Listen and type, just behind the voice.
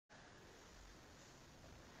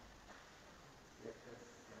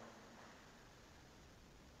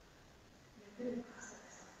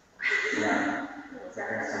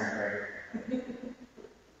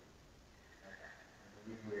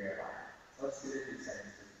to the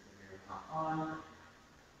settings for your pop on.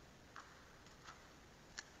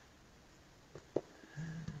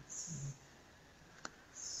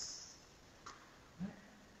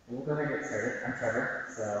 We'll go ahead and get started. I'm Trevor,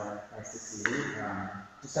 so nice to see you.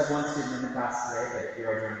 Just have one student in the class today, but if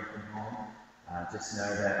you're joining from home, just know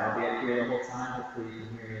that I'll be up here the whole time. Hopefully you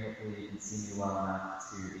can hear me, hopefully you can see me well enough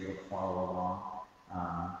to be able to follow along.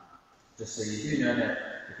 Just so you do know that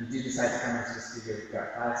if you do decide to come into the studio, we've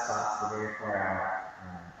got 5 spots, we're very far out.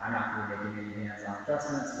 I'm not going to be making any hands-on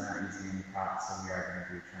adjustments, we're not using any props, so we are going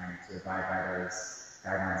to be trying to abide by those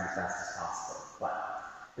guidelines as best as possible. But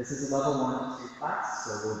this is a level 1 and 2 class,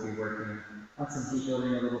 so we'll be working on some heat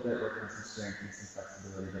building a little bit, working on some strength and some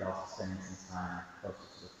flexibility, but also spending some time closer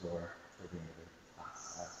to the floor for the end of the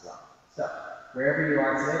class as well. So, wherever you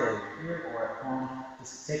are today, whether you're here or at home,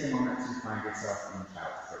 just take a moment to find yourself in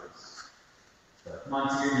child's pose. So come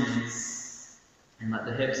onto your knees and let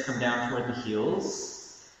the hips come down toward the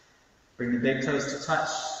heels. Bring the big toes to touch,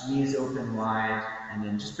 knees open wide, and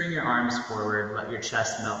then just bring your arms forward, let your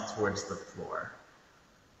chest melt towards the floor.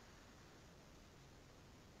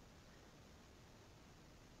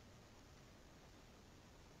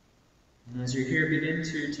 And as you're here, begin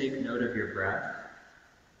to take note of your breath.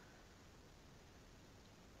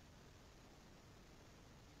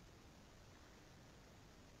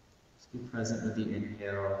 Just be present with the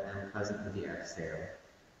inhale and present with the exhale,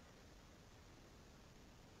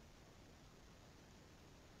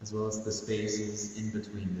 as well as the spaces in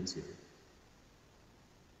between the two.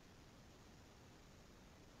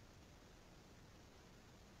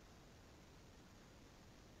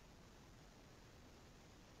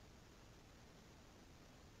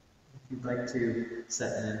 If you'd like to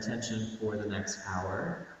set an intention for the next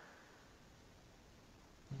hour,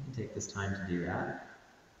 you can take this time to do that.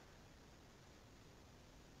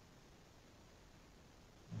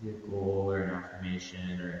 Maybe a goal or an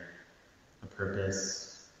affirmation or a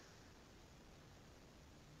purpose.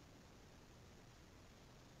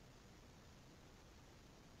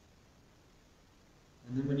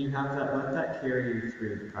 And then when you have that, let that carry you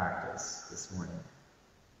through the practice this morning.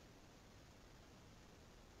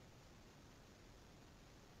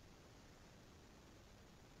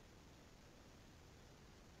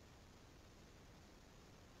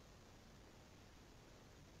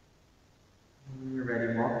 When you're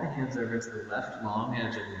ready, walk the hands over to the left long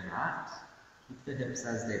edge of your mat. Keep the hips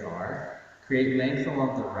as they are. Create length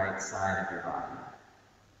along the right side of your body.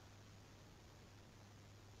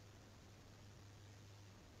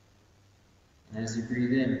 And as you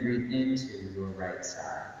breathe into your right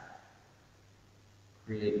side.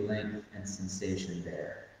 Create length and sensation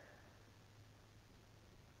there.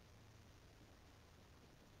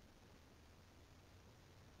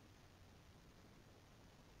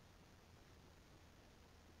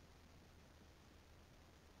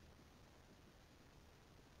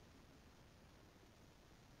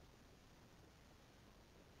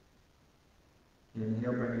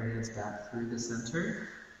 Inhale, bring your hands back through the center.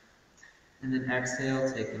 And then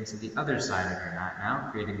exhale, take them to the other side of your mat now,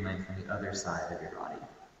 creating length on the other side of your body.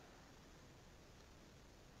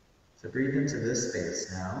 So breathe into this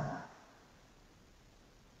space now.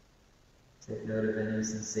 Take note of any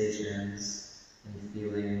sensations, any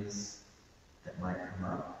feelings that might come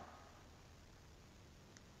up.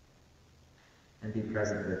 And be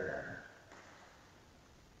present with them.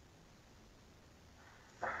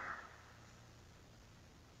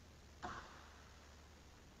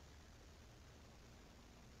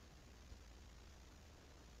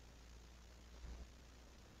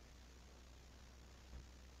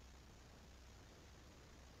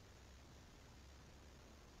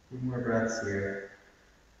 A few more breaths here.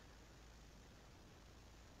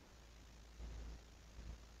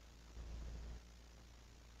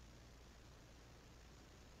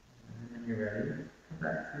 And when you're ready, come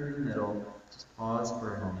back through the middle. Just pause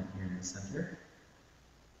for a moment here in the center.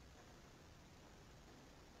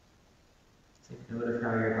 Take note of how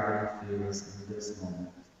your body feels in this moment.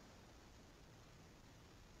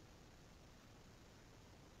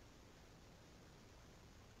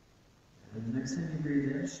 And the next time you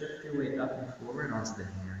breathe in, shift your weight up and forward onto the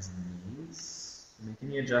hands and knees. Make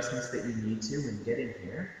any adjustments that you need to when getting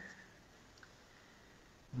here.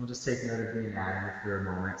 And we'll just take note of being active for a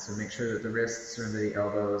moment. So make sure that the wrists are under the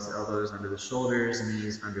elbows, elbows under the shoulders,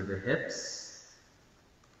 knees under the hips.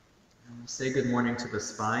 And we'll say good morning to the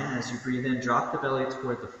spine. As you breathe in, drop the belly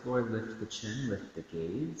toward the floor, lift the chin, lift the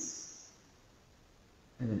gaze.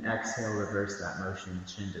 And then exhale, reverse that motion,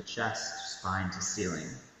 chin to chest, spine to ceiling.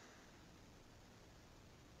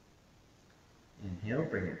 Inhale,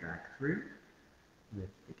 bring it back through, lift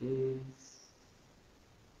the gaze.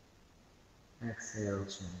 Exhale,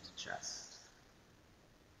 chin to chest.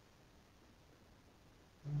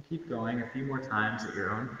 And keep going a few more times at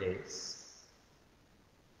your own pace,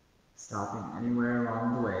 stopping anywhere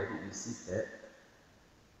along the way that you see fit.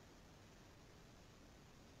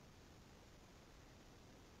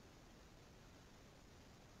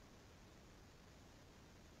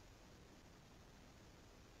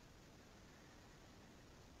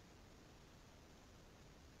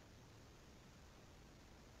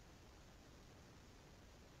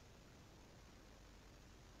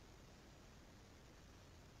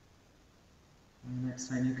 And next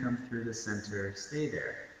time you come through the center, stay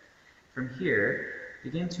there. From here,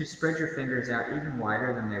 begin to spread your fingers out even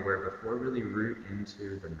wider than they were before, really root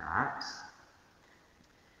into the mat.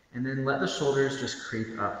 And then let the shoulders just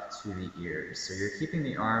creep up to the ears. So you're keeping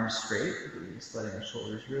the arms straight, but you're just letting the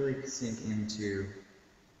shoulders really sink into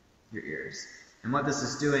your ears. And what this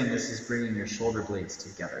is doing, this is bringing your shoulder blades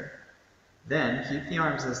together. Then keep the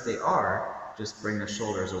arms as they are, just bring the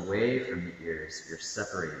shoulders away from the ears. You're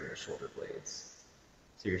separating your shoulder blades.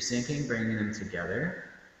 So you're sinking, bringing them together,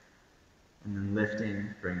 and then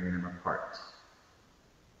lifting, bringing them apart.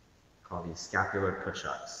 Call these scapular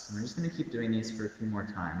push-ups. And we're just going to keep doing these for a few more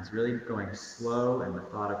times, really going slow and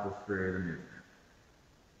methodical through the movement.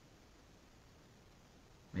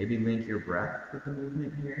 Maybe link your breath with the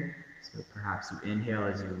movement here. So perhaps you inhale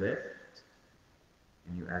as you lift,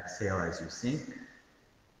 and you exhale as you sink.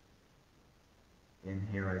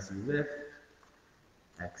 Inhale as you lift,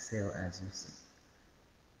 exhale as you sink.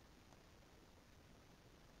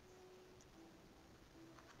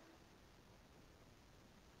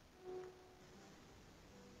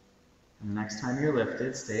 And next time you're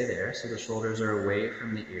lifted, stay there so the shoulders are away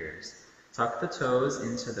from the ears. Tuck the toes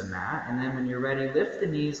into the mat, and then when you're ready, lift the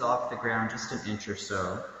knees off the ground just an inch or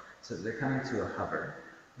so that they're coming to a hover.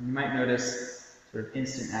 And you might notice sort of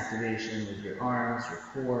instant activation with your arms, your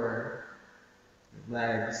core, your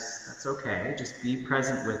legs. That's okay. Just be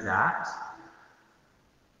present with that.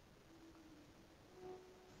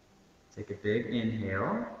 Take a big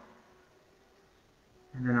inhale.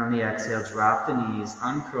 And then on the exhale, drop the knees,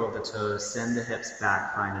 uncurl the toes, send the hips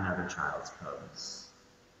back, find another child's pose.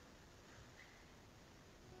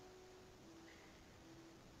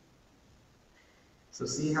 So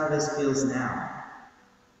see how this feels now,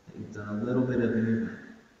 that you've done a little bit of movement.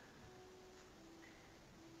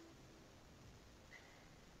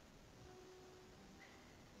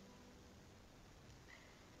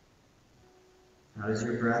 How does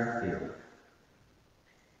your breath feel?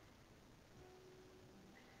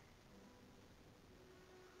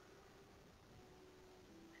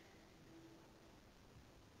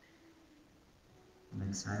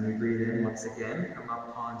 Next time you breathe in, once again, come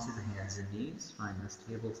up onto the hands and knees. Find this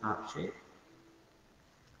tabletop shape.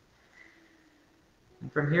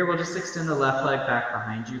 And from here, we'll just extend the left leg back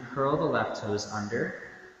behind you, curl the left toes under,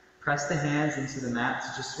 press the hands into the mat to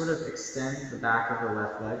just sort of extend the back of the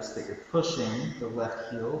left leg so that you're pushing the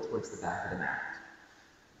left heel towards the back of the mat.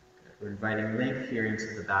 Good. We're inviting length here into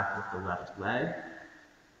the back of the left leg,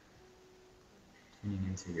 tuning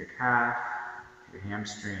into your calf, your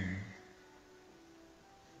hamstring.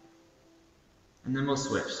 And then we'll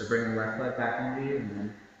switch. So bring the left leg back under you, and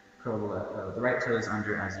then curl the right toes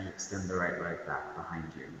under as you extend the right leg back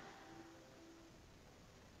behind you.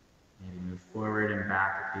 Maybe move forward and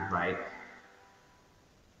back if you'd like.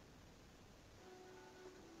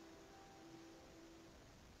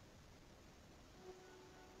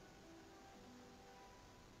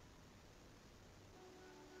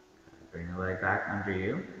 Bring the leg back under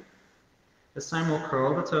you. This time we'll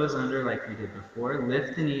curl the toes under like we did before,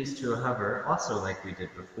 lift the knees to a hover, also like we did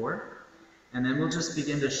before, and then we'll just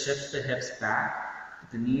begin to shift the hips back,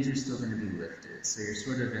 but the knees are still going to be lifted. So you're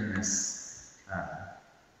sort of in this,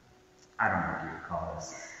 I don't know what you would call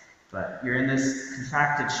this, but you're in this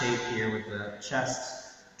contracted shape here with the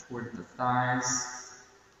chest toward the thighs.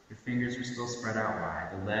 Your fingers are still spread out wide.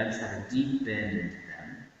 The legs have a deep bend into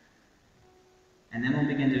them. And then we'll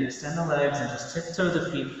begin to extend the legs and just tiptoe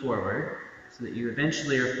the feet forward, so that you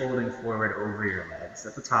eventually are folding forward over your legs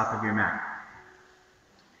at the top of your mat.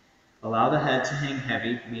 Allow the head to hang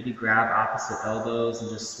heavy, maybe grab opposite elbows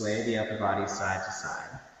and just sway the upper body side to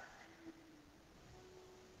side.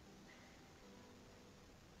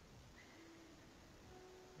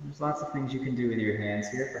 There's lots of things you can do with your hands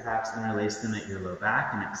here. Perhaps interlace them at your low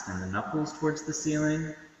back and extend the knuckles towards the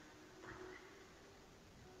ceiling.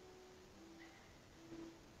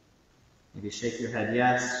 Maybe shake your head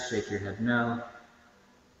yes, shake your head no.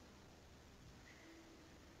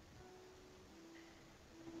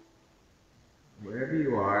 Wherever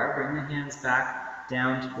you are, bring the hands back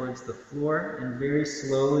down towards the floor, and very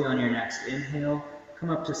slowly on your next inhale, come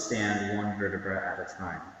up to stand one vertebra at a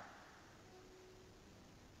time.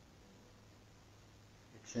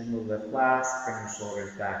 Your chin will lift last, bring your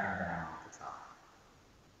shoulders back and down at the top.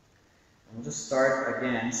 And we'll just start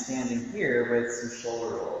again standing here with some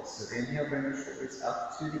shoulder rolls. So inhale, bring your shoulders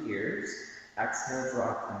up to the ears. Exhale,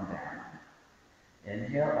 drop them down.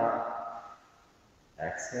 Inhale up.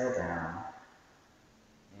 Exhale down.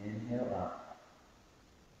 Inhale up.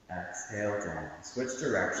 Exhale down. Switch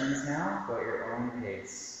directions now, go at your own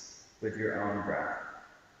pace with your own breath.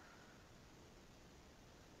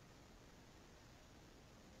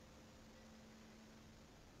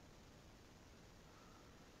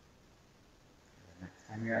 Next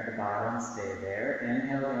time you're at the bottom, stay there.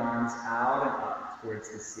 Inhale the arms out and up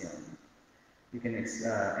towards the ceiling. You can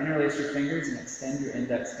interlace your fingers and extend your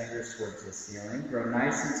index fingers towards the ceiling. Grow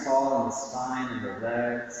nice and tall in the spine and the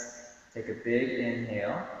legs. Take a big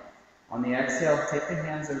inhale. On the exhale, take the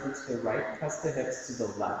hands over to the right, press the hips to the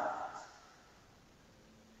left.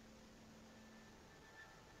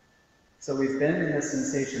 So we've been in this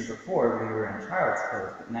sensation before when we were in child's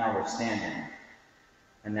pose, but now we're standing.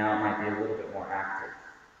 And now it might be a little bit more active.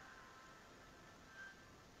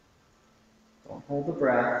 Don't hold the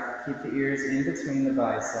breath. Keep the ears in between the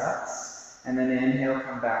biceps. And then inhale,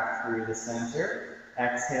 come back through the center.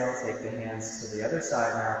 Exhale, take the hands to the other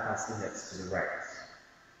side. Now press the hips to the right.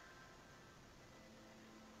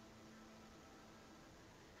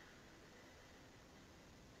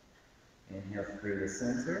 Inhale through the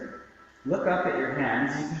center. Look up at your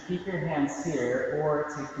hands. You can keep your hands here or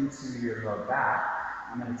take them to your low back.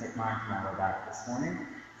 I'm going to take mine to my low back this morning.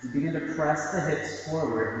 You begin to press the hips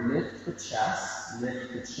forward, lift the chest,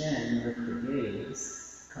 lift the chin, lift the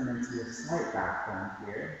gaze, come into a slight back bend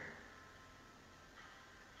here.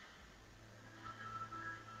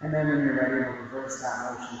 And then when you're ready, we'll reverse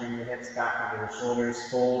that motion, bring your hips back over the shoulders,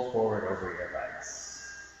 fold forward over your legs.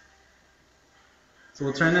 So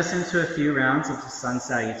we'll turn this into a few rounds of the Sun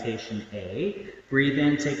Salutation A. Breathe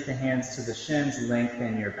in, take the hands to the shins,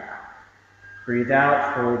 lengthen your back. Breathe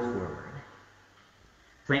out, fold forward.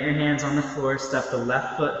 Plant your hands on the floor, step the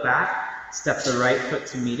left foot back, step the right foot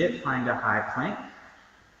to meet it, find a high plank.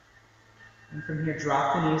 And from here,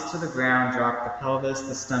 drop the knees to the ground, drop the pelvis,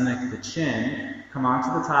 the stomach, the chin. Come onto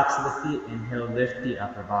the tops of the feet, inhale, lift the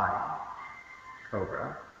upper body.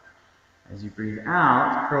 Cobra. As you breathe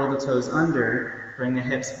out, curl the toes under, bring the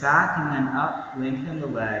hips back and then up, lengthen the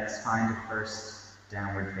legs, find a first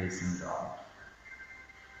downward facing dog.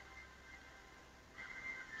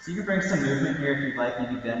 So you can bring some movement here if you'd like.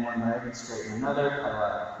 Maybe bend one leg and straighten another, pedal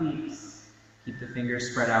out the feet. Keep the fingers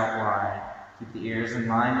spread out wide. Keep the ears in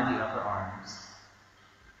line with the upper arms.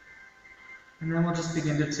 And then we'll just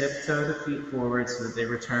begin to tiptoe the feet forward so that they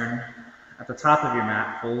return at the top of your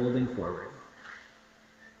mat, folding forward.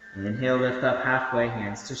 Inhale, lift up halfway,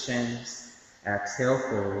 hands to shins. Exhale,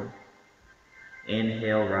 fold.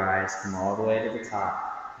 Inhale, rise, come all the way to the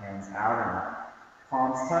top. Hands out and up.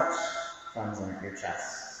 Palms touch, thumbs under your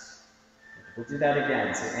chest. We'll do that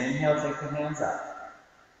again. So inhale, take the hands up.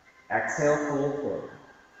 Exhale, fold forward.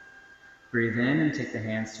 Breathe in and take the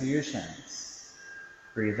hands to your shins.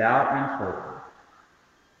 Breathe out and fold.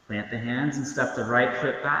 Plant the hands and step the right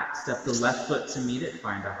foot back. Step the left foot to meet it.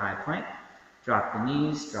 Find a high plank. Drop the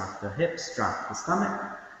knees, drop the hips, drop the stomach.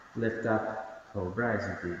 Lift up, cobra as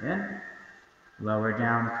you breathe in. Lower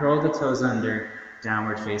down, curl the toes under,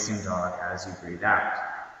 downward facing dog as you breathe out.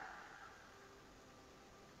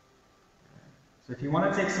 So if you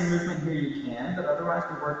want to take some movement here, you can, but otherwise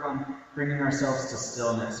we work on bringing ourselves to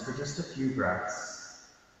stillness for just a few breaths.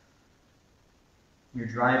 You're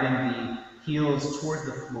driving the heels toward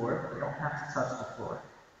the floor, but you don't have to touch the floor.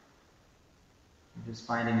 You're just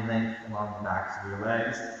finding length along the backs of your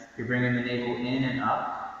legs. You're bringing the navel in and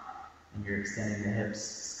up, and you're extending the hips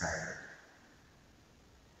skyward.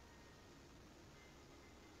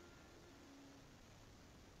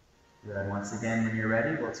 Good. Once again, when you're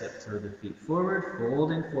ready, we'll tiptoe the feet forward,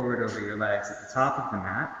 folding forward over your legs at the top of the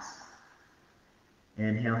mat.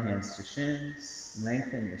 Inhale, hands to shins,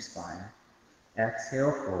 lengthen your spine.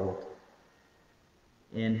 Exhale, fold.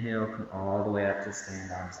 Inhale, come all the way up to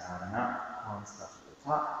stand, arms out and up, palms touch at the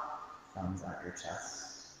top, thumbs at your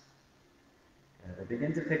chest. Good.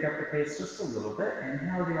 Begin to pick up the pace just a little bit.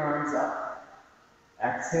 Inhale the arms up.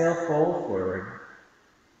 Exhale, fold forward.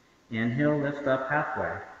 Inhale, lift up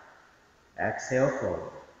halfway. Exhale,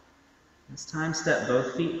 fold. This time, step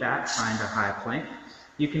both feet back, find a high plank.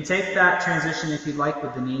 You can take that transition if you'd like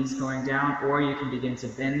with the knees going down, or you can begin to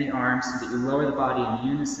bend the arms so that you lower the body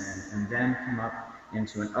in unison and then come up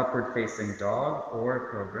into an upward facing dog or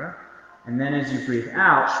cobra. And then as you breathe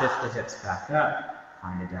out, shift the hips back up,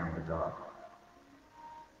 find a downward dog.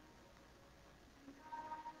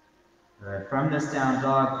 Good. From this down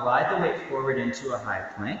dog, glide the weight forward into a high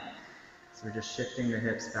plank. So we're just shifting the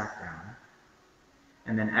hips back down.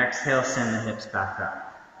 And then exhale, send the hips back up.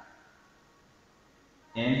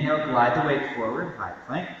 Inhale, glide the weight forward, high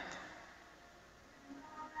plank.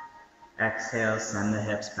 Exhale, send the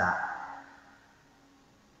hips back.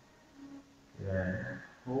 Good.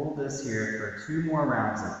 Hold this here for 2 more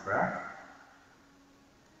rounds of breath.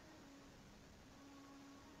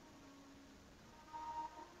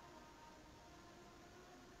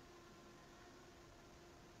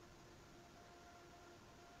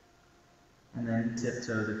 And then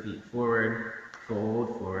tiptoe the feet forward,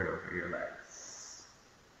 fold forward over your legs.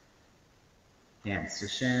 Hands to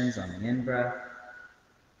shins on the in-breath,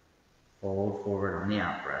 fold forward on the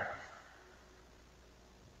out-breath.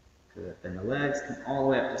 Good. Bend the legs, come all the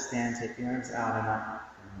way up to stand, take the arms out and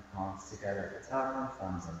up, bring the palms together at the top and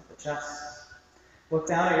thumbs into the chest. Look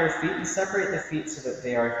down at your feet and separate the feet so that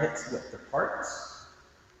they are hips width apart.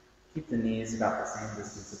 Keep the knees about the same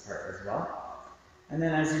distance apart as well. And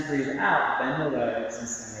then as you breathe out, bend the legs and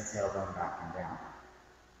send the tailbone back and down.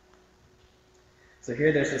 So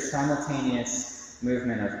here there's a simultaneous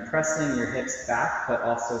movement of pressing your hips back, but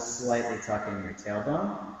also slightly tucking your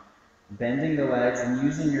tailbone, bending the legs and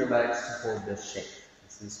using your legs to hold this shape.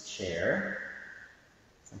 This is chair.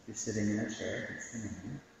 It's like you're sitting in a chair. It's the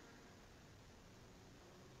name.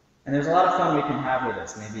 And there's a lot of fun we can have with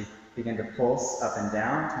this. Maybe begin to pulse up and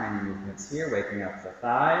down, tiny movements here, waking up the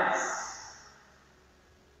thighs.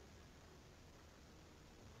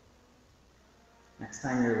 Next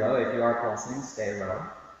time you're low, if you are pulsing, stay low.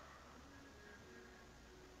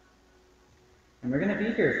 And we're going to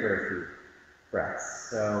be here for a few breaths.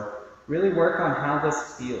 So really work on how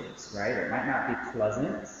this feels, right? It might not be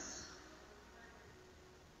pleasant,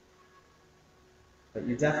 but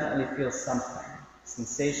you definitely feel something.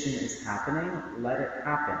 Sensation is happening. Let it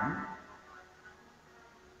happen.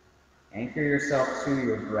 Anchor yourself to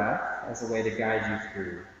your breath as a way to guide you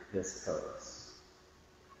through this pose.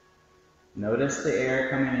 Notice the air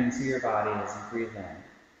coming into your body as you breathe in.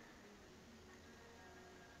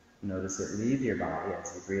 Notice it leave your body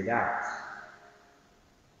as you breathe out.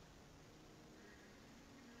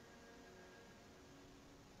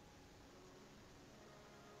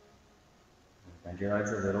 Bend your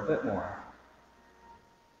legs a little bit more.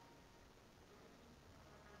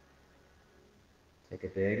 Take a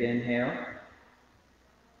big inhale.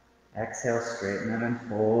 Exhale, straighten them and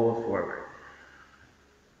fold forward.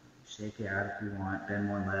 Shake it out if you want. Bend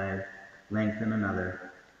one leg, lengthen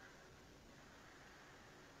another.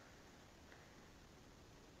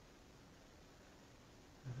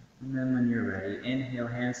 And then when you're ready, inhale,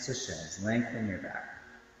 hands to shins, lengthen your back.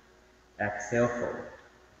 Exhale, fold.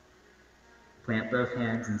 Plant both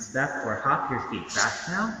hands and step or hop your feet back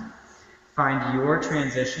now. Find your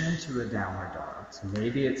transition to a downward dog. So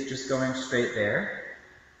maybe it's just going straight there,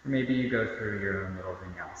 or maybe you go through your own little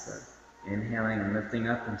vinyasa. Inhaling and lifting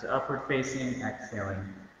up into upward facing,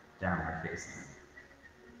 exhaling, downward facing.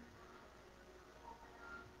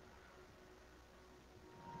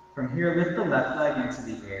 From here, lift the left leg into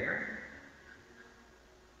the air.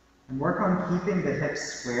 And work on keeping the hips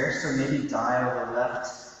square, so maybe dial the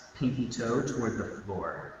left pinky toe toward the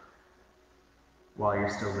floor while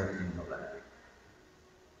you're still lifting the leg.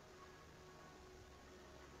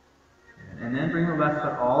 And then bring the left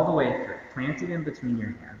foot all the way through, plant it in between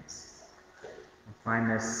your hands.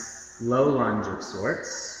 Find this low lunge of sorts.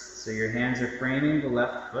 So your hands are framing the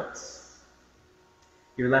left foot.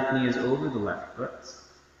 Your left knee is over the left foot.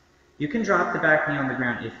 You can drop the back knee on the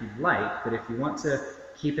ground if you'd like, but if you want to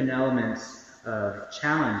keep an element of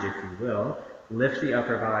challenge, if you will, lift the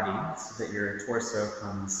upper body so that your torso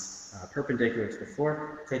comes perpendicular to the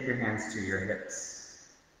floor. Take your hands to your hips.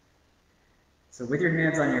 So with your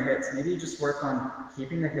hands on your hips, maybe you just work on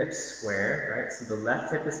keeping the hips square, right? So the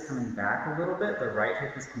left hip is coming back a little bit, the right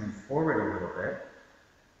hip is coming forward a little bit.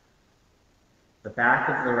 The back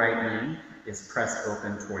of the right knee is pressed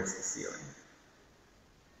open towards the ceiling.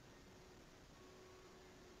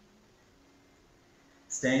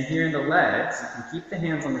 Staying here in the legs, you can keep the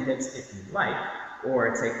hands on the hips if you like, or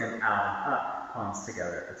take them out and up, palms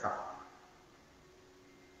together at the top.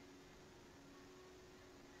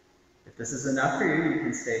 If this is enough for you, you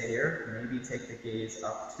can stay here. Maybe take the gaze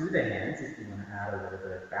up to the hands if you want to add a little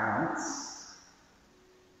bit of balance.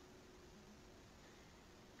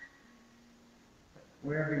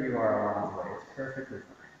 Wherever you are along the way, it's perfectly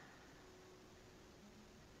fine.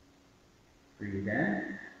 Breathe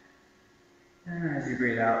in. And as you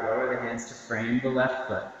breathe out, lower the hands to frame the left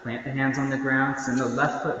foot. Plant the hands on the ground, send the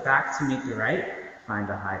left foot back to meet the right. Find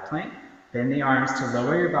a high plank. Bend the arms to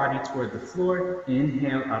lower your body toward the floor.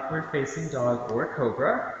 Inhale, upward facing dog or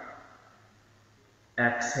cobra.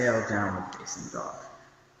 Exhale, downward facing dog.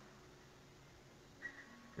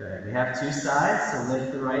 Good. We have two sides, so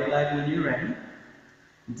lift the right leg when you're ready.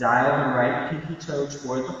 Dial the right pinky toe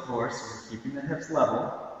toward the floor, so we're keeping the hips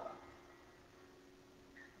level.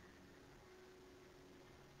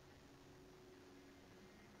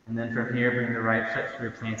 And then from here, bring the right foot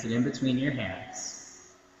through, planted in between your hands.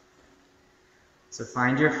 So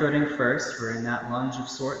find your footing first. We're in that lunge of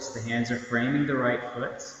sorts. The hands are framing the right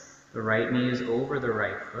foot. The right knee is over the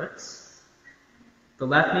right foot. The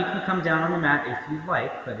left knee can come down on the mat if you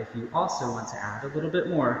like, but if you also want to add a little bit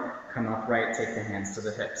more, come upright, take the hands to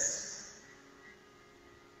the hips.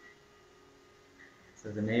 So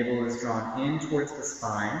the navel is drawn in towards the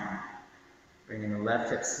spine. Bringing the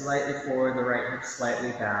left hip slightly forward, the right hip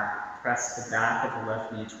slightly back. Press the back of the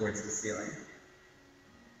left knee towards the ceiling.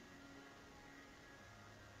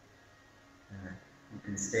 You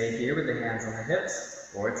can stay here with the hands on the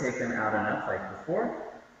hips, or take them out enough like before.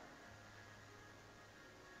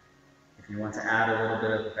 If you want to add a little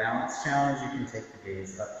bit of a balance challenge, you can take the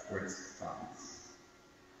gaze up towards the thumbs.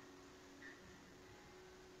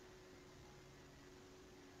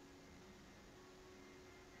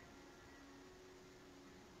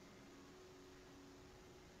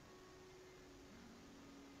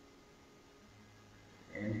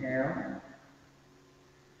 Inhale.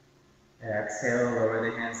 Exhale, lower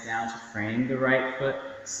the hands down to frame the right foot.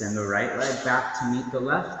 Send the right leg back to meet the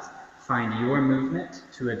left. Find your movement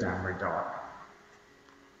to a downward dog.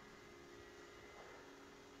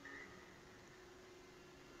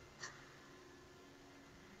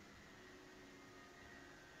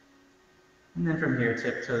 And then from here,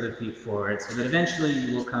 tiptoe the feet forward so that eventually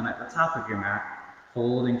you will come at the top of your mat,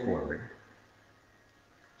 folding forward.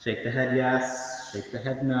 Shake the head yes, shake the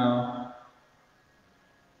head no.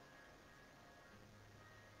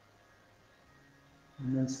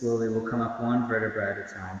 And then slowly we'll come up one vertebra at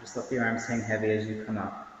a time. Just let the arms hang heavy as you come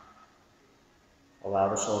up. Allow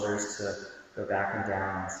the shoulders to go back and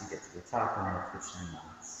down as you get to the top and lift the chin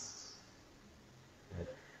last. Good.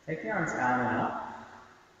 Take the arms out and up.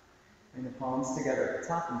 Bring the palms together at the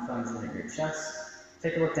top and thumbs in at your chest.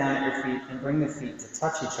 Take a look down at your feet and bring the feet to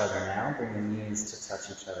touch each other now. Bring the knees to touch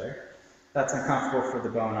each other. If that's uncomfortable for the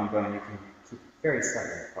bone on bone, you can keep very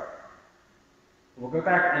slightly apart. We'll go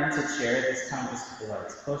back into chair. This time just put the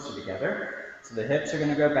legs closer together. So the hips are going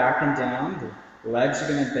to go back and down. The legs are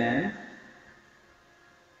going to bend.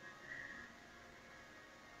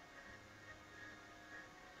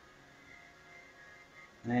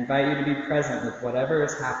 And I invite you to be present with whatever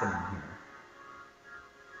is happening here.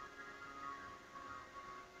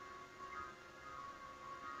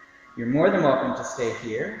 You're more than welcome to stay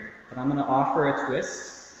here, but I'm going to offer a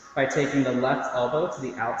twist by taking the left elbow to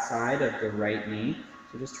the outside of the right knee.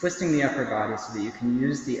 So just twisting the upper body so that you can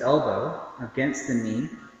use the elbow against the knee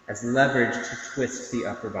as leverage to twist the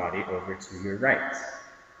upper body over to your right.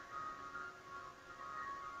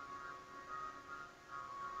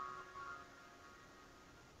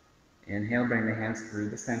 Inhale, bring the hands through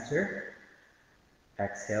the center.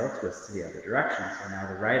 Exhale, twist to the other direction. So now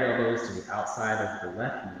the right elbow is to the outside of the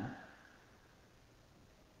left knee.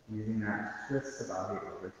 Using that to twist the body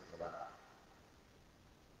over to the left.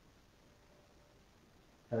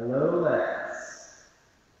 Hello, legs.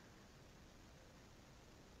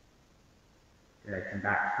 Good. Come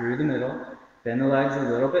back through the middle. Bend the legs a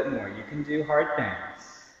little bit more. You can do hard things.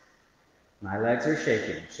 My legs are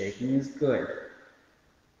shaking. Shaking is good.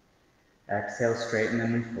 Exhale, straighten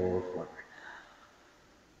them and fold forward.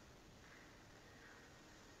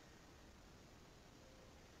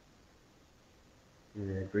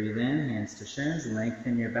 Good. Breathe in, hands to shins,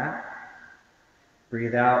 lengthen your back.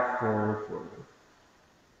 Breathe out, fold forward.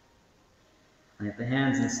 Plant the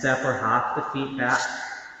hands and step or hop the feet back.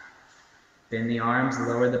 Bend the arms,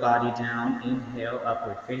 lower the body down. Inhale,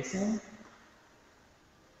 upward facing.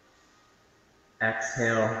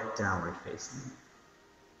 Exhale, downward facing.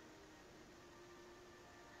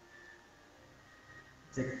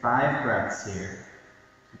 Take 5 breaths here.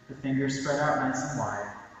 Keep the fingers spread out nice and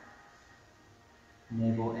wide.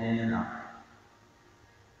 Navel in and up.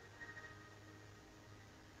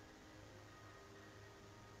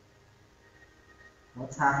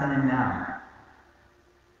 What's happening now?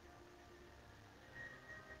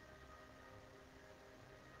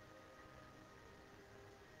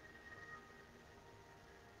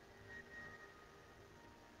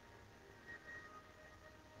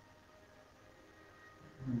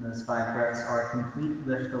 And those 5 breaths are complete,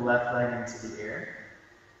 lift the left leg into the air.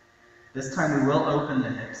 This time we will open the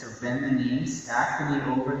hip, so bend the knee, stack the knee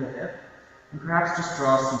over the hip, and perhaps just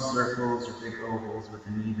draw some circles or big ovals with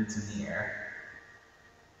the knee that's in the air.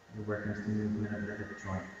 You're working to the movement of the hip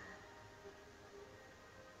joint.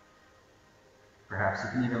 Perhaps you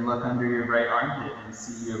can even look under your right armpit and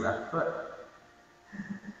see your left foot.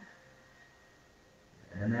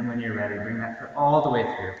 And then when you're ready, bring that foot all the way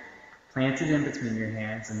through. Plant it in between your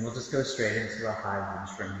hands, and we'll just go straight into a high lunge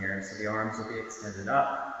from here. So the arms will be extended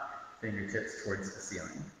up, fingertips towards the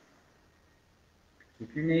ceiling.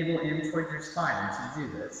 Keep your navel in toward your spine as you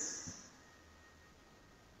do this.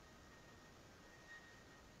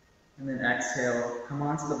 And then exhale, come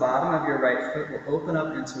onto the bottom of your right foot. We'll open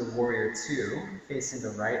up into a warrior 2, facing the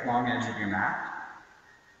right long edge of your mat.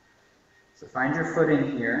 So find your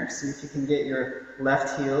footing here. See if you can get your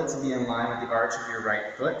left heel to be in line with the arch of your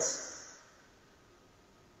right foot.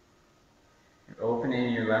 You're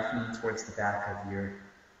opening your left knee towards the back of your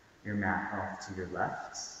mat off to your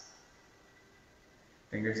left.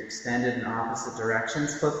 Fingers extended in opposite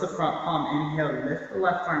directions. Flip the front palm. Inhale, lift the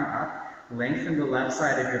left arm up. Lengthen the left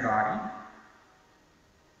side of your body.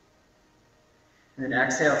 And then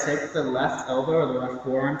exhale, take the left elbow or the left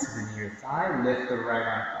forearm to the near thigh. Lift the right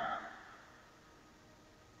arm up.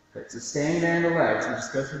 Good, so staying there in the legs, we'll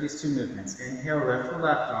just go through these 2 movements. Inhale, lift the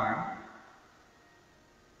left arm.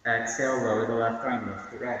 Exhale, lower the left arm,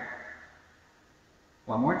 lift the right.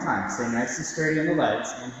 One more time, stay nice and sturdy in the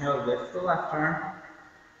legs. Inhale, lift the left arm.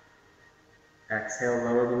 Exhale,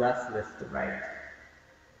 lower the left, lift the right.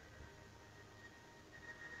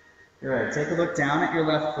 Good, take a look down at your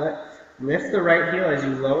left foot. Lift the right heel as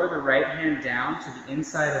you lower the right hand down to the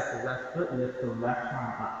inside of the left foot. Lift the left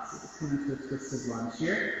arm up. So just come into a twisted lunge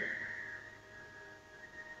here.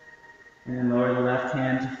 And then lower the left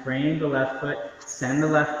hand to frame the left foot. Send the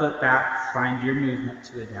left foot back. Find your movement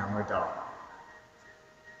to a downward dog.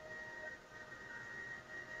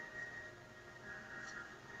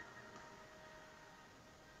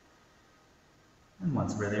 And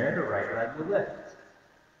once we're there, the right leg will lift.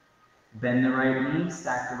 Bend the right knee,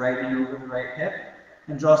 stack the right knee over the right hip,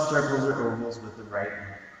 and draw circles or ovals with the right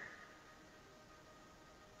knee.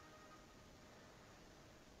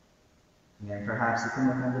 Again, perhaps you can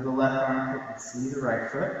look under the left armpit and see the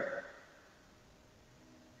right foot.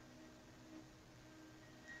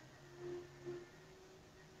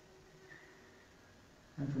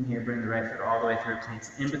 And from here, bring the right foot all the way through, plant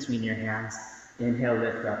it in between your hands. Inhale,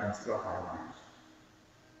 lift up into a high lunge.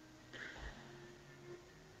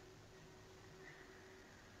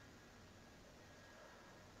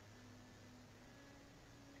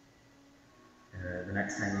 The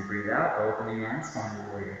next time you breathe out, open the arms, find your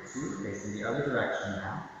warrior 2, facing the other direction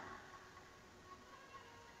now.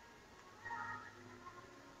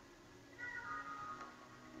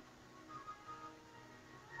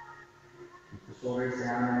 Keep the shoulders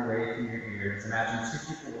down and away from your ears. Imagine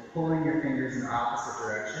 2 people are pulling your fingers in opposite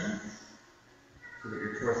directions so that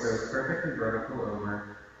your torso is perfectly vertical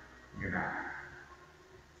over your mat.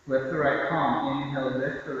 Flip the right palm. Inhale,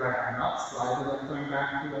 lift the right arm up. Slide the left arm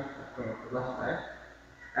back to the left leg.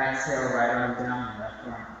 Exhale, right arm down, left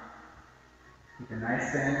arm up. Keep a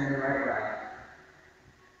nice bend in the right leg.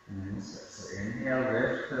 And then switch. So inhale,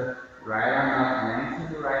 lift the right arm up,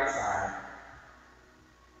 lengthen the right side.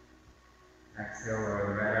 Exhale, lower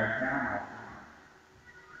the right arm down, left arm up.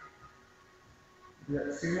 Do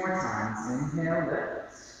that 2 more times. Inhale,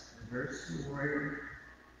 lift. Reverse to warrior.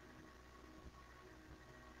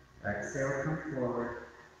 Exhale, come forward.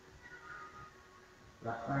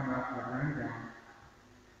 Left arm up, right arm down.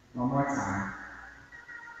 One more time.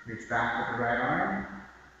 Reach back with the right arm.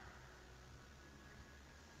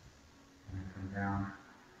 And come down.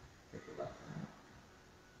 Take the left arm.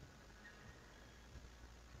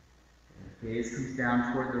 And the gaze comes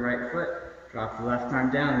down toward the right foot. Drop the left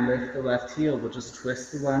arm down, lift the left heel. We'll just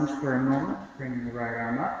twist the lunge for a moment, bring the right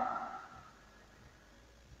arm up.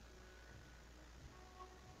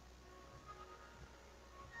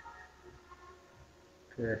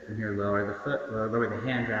 Good. From here, lower the foot, lower the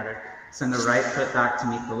hand rather. Send the right foot back to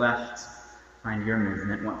meet the left. Find your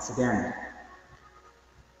movement once again.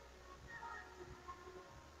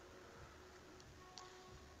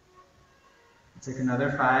 Take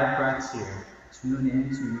another 5 breaths here. Tune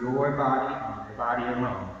into your body and your body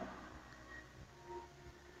alone.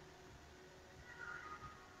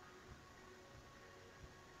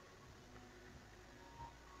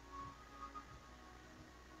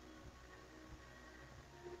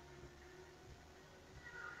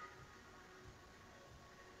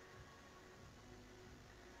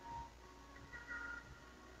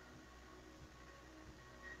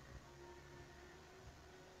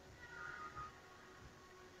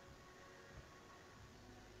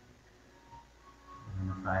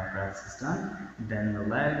 breaths is done. Bend the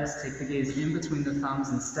legs, take the gaze in between the thumbs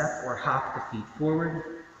and step or hop the feet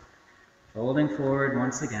forward. Folding forward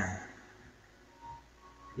once again.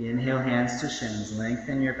 Inhale, hands to shins,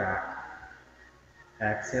 lengthen your back.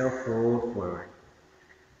 Exhale, fold forward.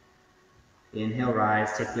 Inhale,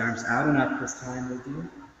 rise, take the arms out and up this time with you.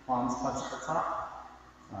 Palms touch the top,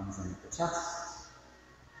 thumbs underneath the chest.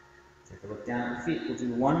 Take a look down at the feet. We'll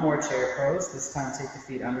do one more chair pose. This time take the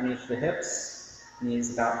feet underneath the hips,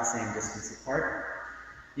 knees about the same distance apart.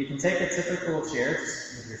 You can take a typical chair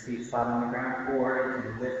just with your feet flat on the ground, or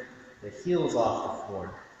you can lift the heels off the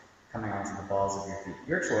floor, coming onto the balls of your feet.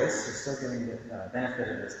 Your choice. You're still getting the benefit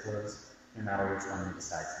of this pose, no matter which one you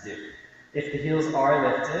decide to do. If the heels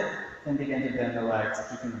are lifted, then begin to bend the legs,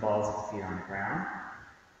 keeping the balls of the feet on the ground.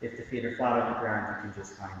 If the feet are flat on the ground, you can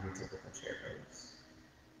just find your typical chair pose.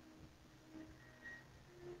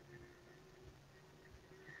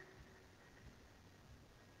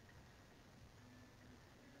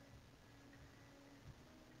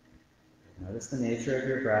 Notice the nature of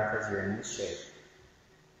your breath as you're in this shape.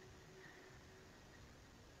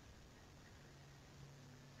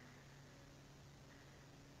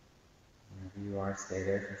 Wherever you are, stay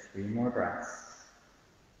there for 3 more breaths.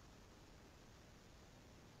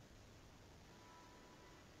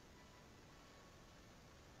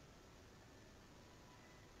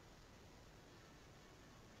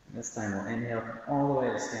 And this time we'll inhale all the way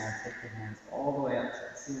to stand, take your hands all the way up to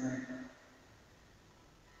the ceiling.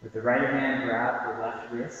 With the right hand, grab the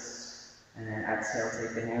left wrist, and then exhale,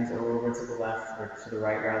 take the hands over to the left, or to the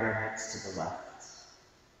right rather, hips to the left.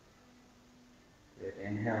 Good,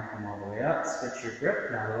 inhale, come all the way up, switch your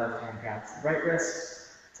grip, now the left hand grabs the right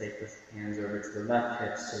wrist, take the hands over to the left,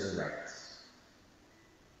 hips to the right.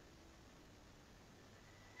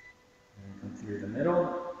 And come through the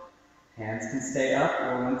middle, hands can stay up,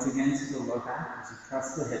 or once again to the low back, as you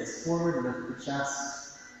press the hips forward, lift the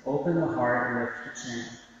chest, open the heart, lift the chin.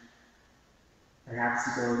 Perhaps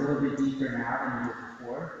you go a little bit deeper now than you did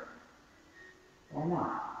before, or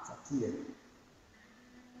not. It's up to you.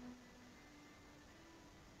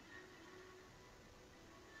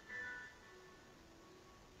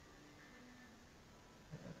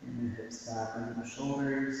 And the hips back under the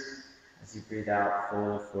shoulders. As you breathe out,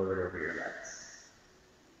 fold forward over your legs.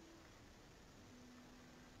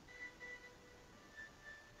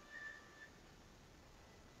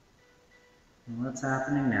 And what's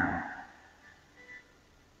happening now?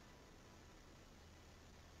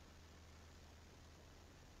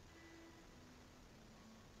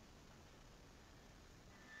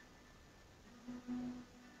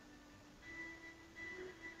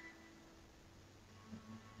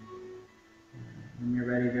 When you're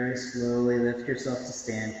ready, very slowly lift yourself to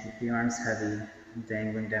stand. Keep the arms heavy and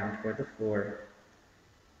dangling down toward the floor.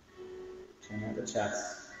 Chin at the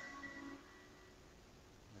chest.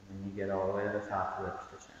 And when you get all the way to the top,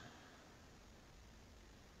 lift the chin.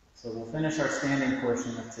 So we'll finish our standing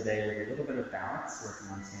portion of today with a little bit of balance,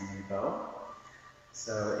 working on standing bow.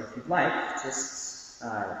 So if you'd like, just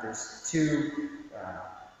there's 2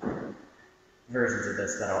 versions of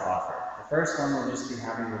this that I'll offer. The first one will just be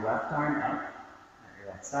having the left arm up at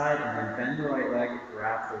your left side, and then bend the right leg,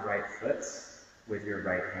 grab the right foot with your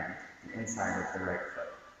right hand, the inside of the right foot.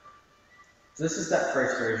 So this is that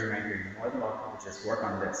first version right here. You're more than welcome to just work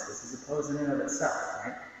on this. This is a pose in and of itself,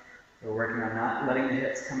 right? We're working on not letting the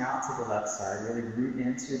hips come out to the left side, really root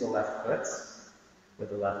into the left foot with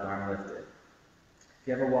the left arm lifted. If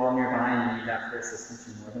you have a wall nearby and you need that for assistance,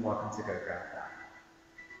 you're more than welcome to go grab that.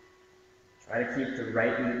 Try to keep the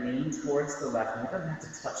right knee in towards the left knee. It doesn't have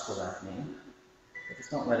to touch the left knee, but just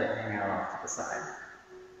don't let it hang out off to the side.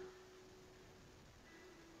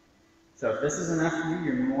 So if this is enough for you,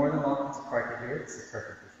 you're more than welcome to park it here. This is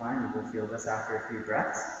perfectly fine. You will feel this after a few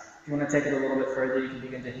breaths. If you want to take it a little bit further, you can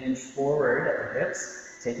begin to hinge forward at the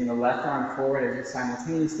hips, taking the left arm forward as you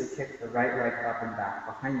simultaneously kick the right leg up and back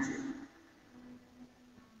behind you.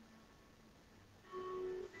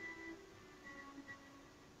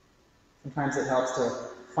 Sometimes it helps to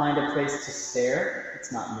find a place to stare.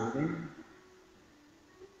 It's not moving.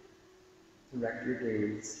 Direct your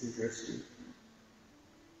gaze through your street.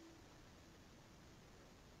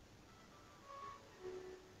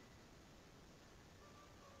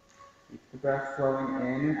 Keep the breath flowing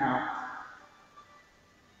in and out.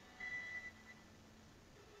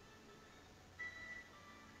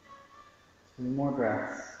 Two more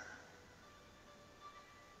breaths.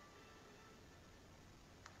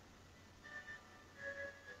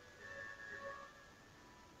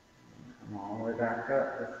 Come all the way back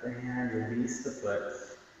up. Lift the hand, release the foot.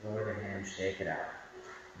 Lower the hand, shake it out.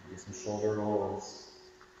 Do some shoulder rolls.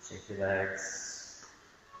 Shake your legs.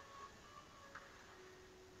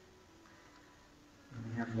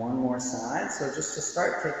 one more side. So just to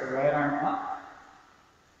start, take the right arm up.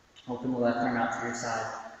 Open the left arm out to your side.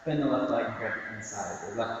 Bend the left leg and grab the inside of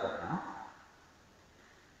your left foot now.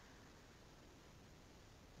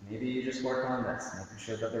 Maybe you just work on this, making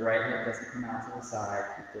sure that the right hip doesn't come out to the side.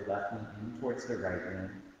 Keep the left knee in towards the right knee.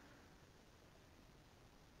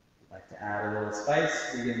 If you'd like to add a little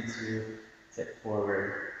spice, begin to tip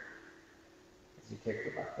forward as you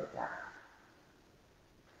kick the left foot back.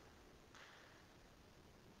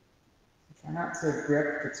 So try not to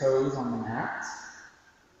grip the toes on the mat.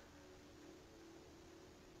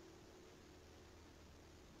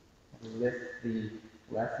 Lift the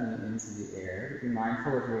left knee into the air. Be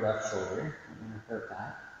mindful of your left shoulder. I'm going to hurt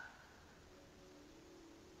that.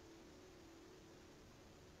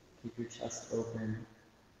 Keep your chest open.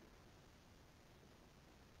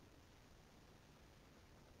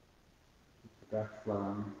 Keep the breath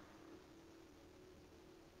flowing.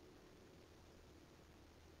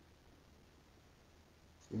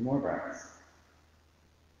 2 more breaths.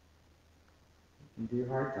 You can do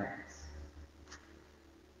hard things.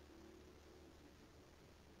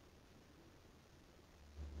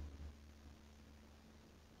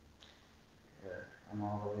 Come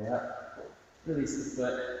all the way up. Release the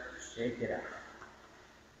foot. Shake it out.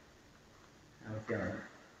 How are we feeling?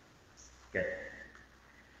 Good.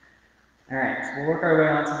 Alright, so we'll work our way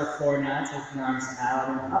onto the floor now. Take the arms out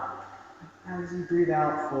and up. As you breathe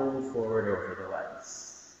out, fold forward over the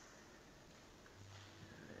legs.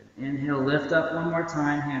 Good. Inhale, lift up one more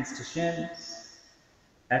time, hands to shins.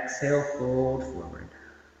 Exhale, fold forward.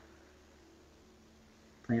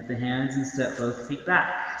 Plant the hands and step both feet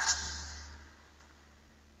back.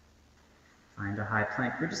 Find a high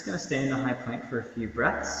plank. We're just going to stay in the high plank for a few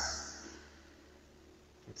breaths.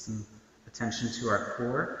 Get some attention to our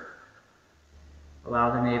core.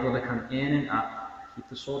 Allow the navel to come in and up. Keep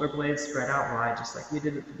the shoulder blades spread out wide, just like we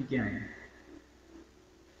did at the beginning.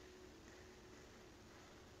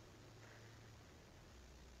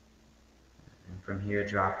 And from here,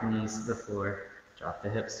 drop the knees to the floor. Drop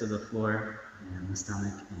the hips to the floor, and the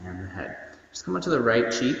stomach, and the head. Just come onto the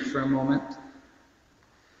right cheek for a moment.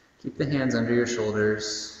 Keep the hands under your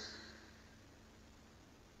shoulders.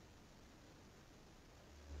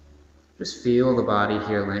 Just feel the body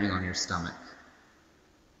here laying on your stomach.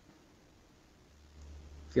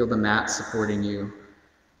 Feel the mat supporting you.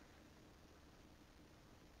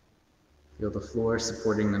 Feel the floor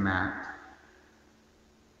supporting the mat.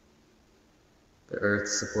 The earth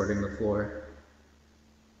supporting the floor.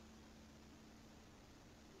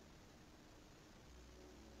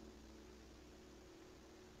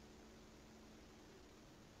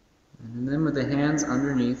 And then with the hands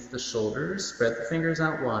underneath the shoulders, spread the fingers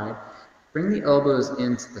out wide. Bring the elbows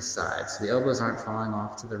into the sides. So the elbows aren't falling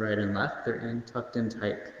off to the right and left. They're tucked in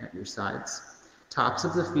tight at your sides. Tops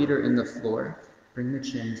of the feet are in the floor. Bring the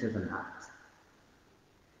chin to the mat.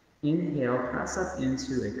 Inhale, press up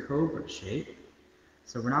into a cobra shape.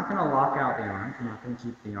 So we're not going to lock out the arms. We're not going to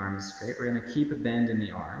keep the arms straight. We're going to keep a bend in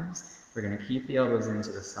the arms. We're going to keep the elbows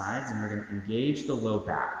into the sides, and we're going to engage the low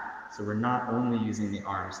back. So we're not only using the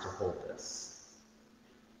arms to hold this.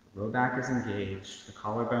 The low back is engaged. The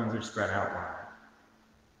collarbones are spread out wide.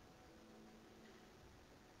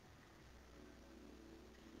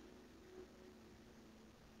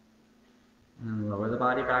 And lower the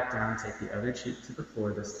body back down. Take the other cheek to the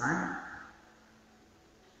floor this time.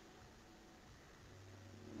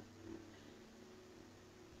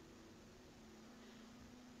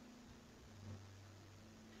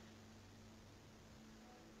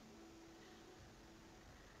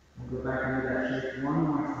 Go back into that shape one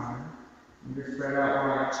more time. And just spread out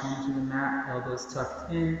wide, chin to the mat, elbows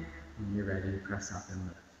tucked in, and you're ready to press up and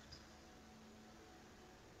lift.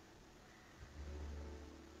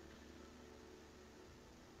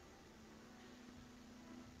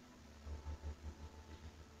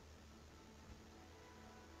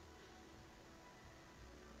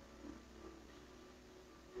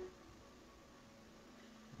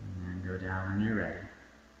 And then go down when you're ready.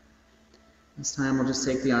 This time we'll just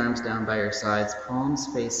take the arms down by your sides, palms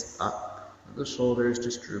face up, the shoulders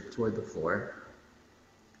just droop toward the floor.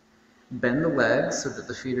 Bend the legs so that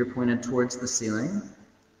the feet are pointed towards the ceiling,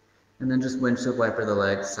 and then just windshield wiper the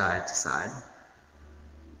legs side to side.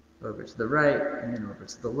 Over to the right, and then over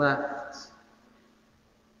to the left.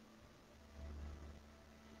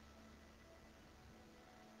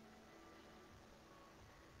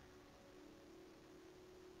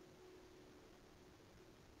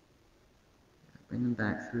 Bring them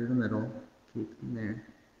back through the middle, keep them there,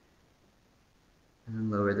 and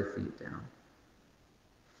then lower the feet down.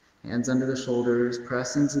 Hands under the shoulders,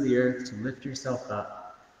 press into the earth to lift yourself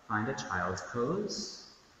up. Find a child's pose.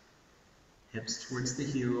 Hips towards the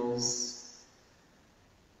heels.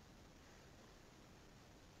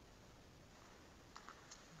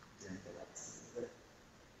 Dim the lights a little bit.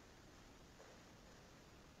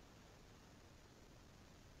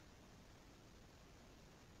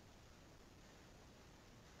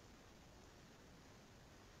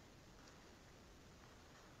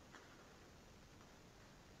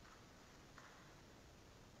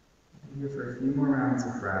 Here for a few more rounds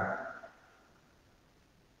of breath.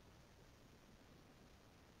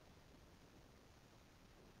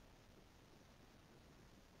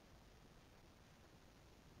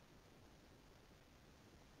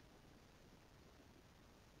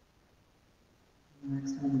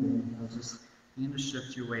 Next time you inhale, just begin to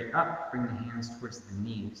shift your weight up, bring the hands towards the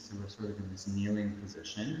knees, so we're sort of in this kneeling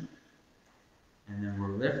position. And then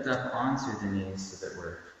we'll lift up onto the knees so that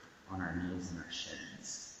we're on our knees and our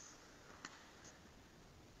shins.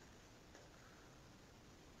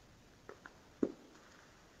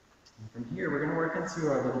 And from here, we're going to work into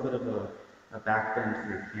a little bit of a back bend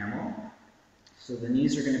through camel. So the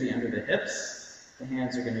knees are going to be under the hips, the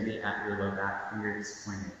hands are going to be at your low back, fingers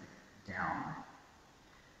pointed down.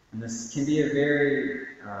 And this can be a very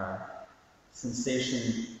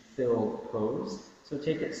sensation-filled pose, so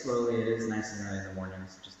take it slowly. It is nice and early in the morning,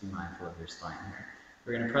 so just be mindful of your spine here.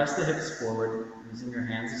 We're going to press the hips forward, using your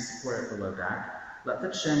hands as support at the low back. Let the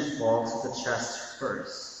chin fall to the chest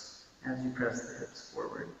first as you press the hips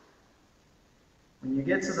forward. When you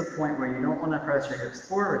get to the point where you don't want to press your hips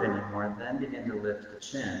forward anymore, then begin to lift the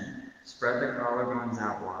chin. Spread the collarbones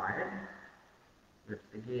out wide.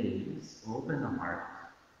 Lift the gaze. Open the heart.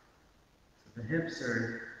 The hips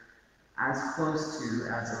are as close to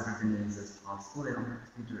as over the knees as possible. They don't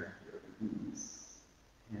have to be directly over the knees.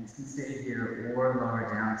 Hands can stay here or lower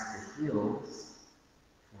down to the heels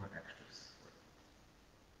for extra support.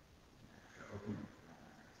 Extra opening for that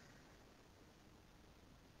matter.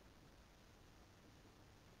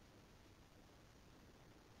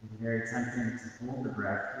 It's very tempting to hold the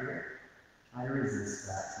breath here. Try to resist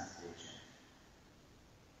that temptation.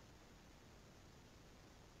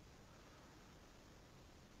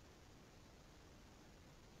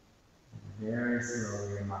 Very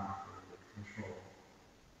slowly and mindfully with control.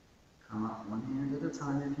 Come up one hand at a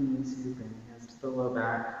time if you need to. Bring the hands to the low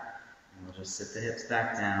back. And we'll just sit the hips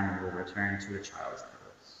back down and we'll return to a child's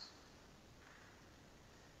pose.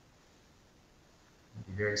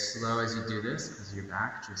 Be very slow as you do this because your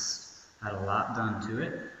back just had a lot done to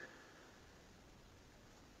it.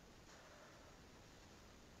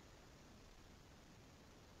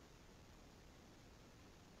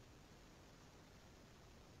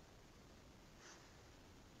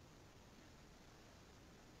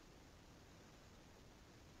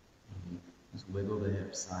 Just wiggle the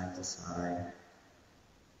hips side to side.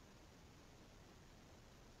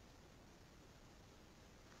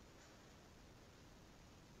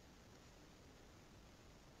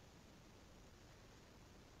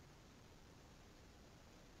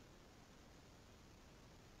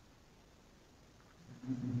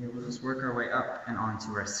 And here we'll just work our way up and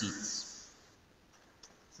onto our seats.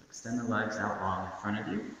 So extend the legs out long in front of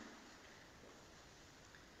you.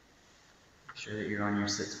 Make sure that you're on your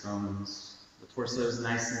sits bones. The torso is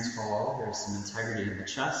nice and tall. There's some integrity in the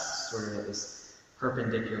chest, sort of at this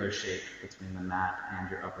perpendicular shape between the mat and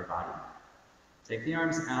your upper body. Take the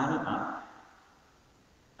arms out and up.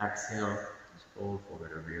 Exhale, just fold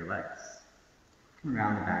forward over your legs. Come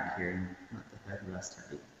around the back here and let the head rest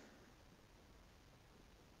heavy.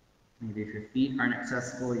 Maybe if your feet aren't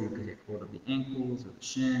accessible, you could take hold of the ankles or the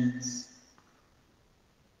shins.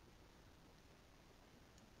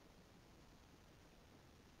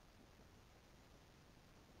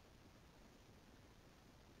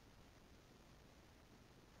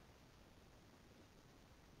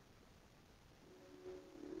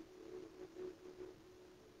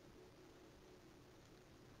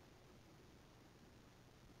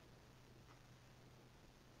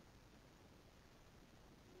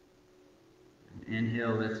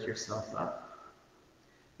 Inhale, lift yourself up.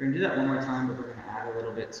 We're going to do that one more time, but we're going to add a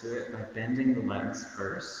little bit to it by bending the legs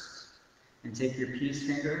first. And take your peace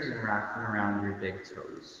fingers and wrap them around your big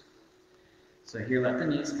toes. So here, let the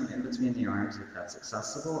knees come in between the arms if that's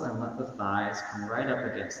accessible, and let the thighs come right up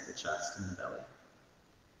against the chest and the belly.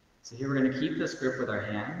 So here we're going to keep this grip with our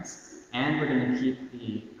hands, and we're going to keep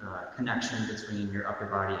the connection between your upper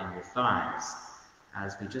body and your thighs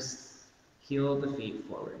as we just heel the feet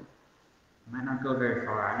forward. You might not go very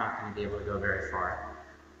far. I'm not going to be able to go very far.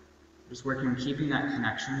 Just working on keeping that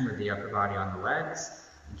connection with the upper body on the legs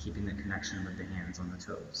and keeping the connection with the hands on the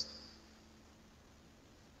toes.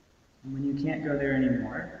 And when you can't go there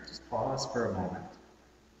anymore, just pause for a moment.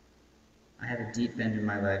 I have a deep bend in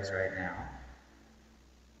my legs right now,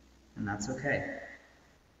 and that's okay.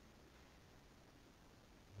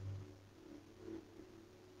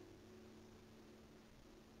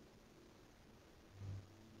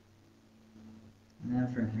 And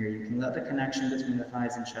then from here, you can let the connection between the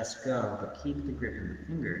thighs and chest go, but keep the grip in the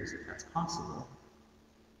fingers if that's possible.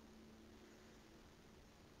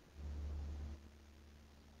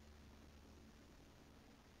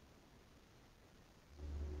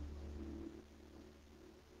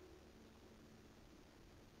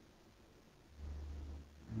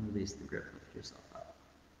 And release the grip, lift yourself up.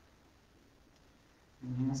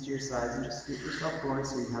 And hands to your sides and just scoot yourself forward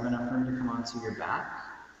so you have enough room to come onto your back.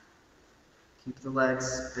 Keep the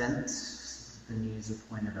legs bent, so the knees are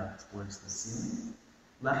pointed up towards the ceiling.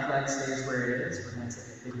 Left leg stays where it is. We're going to take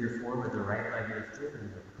a figure four with the right leg lifted,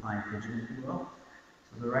 or the reclined pigeon, if you will.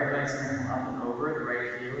 So the right leg's going to come up and over. The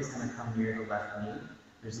right heel is going to come near the left knee.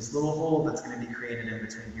 There's this little hole that's going to be created in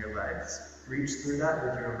between your legs. Reach through that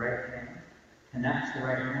with your right hand. Connect the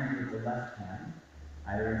right hand with the left hand,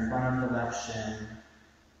 either in front of the left shin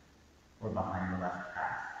or behind the left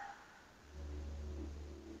calf.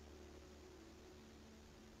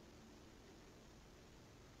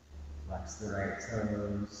 Flex the right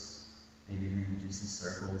toes, maybe even do some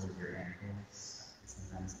circles with your ankles. It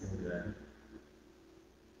sometimes feel good.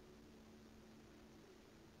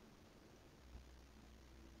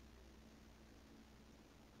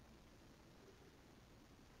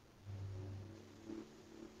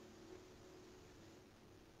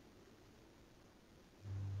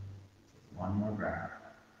 One more breath.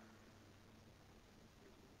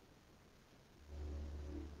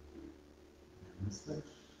 And switch. So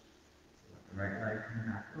let the right leg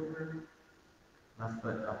come back over. Left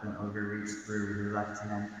foot up and over, reach through with your left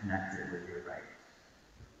hand, connect it with your right.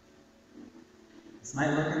 This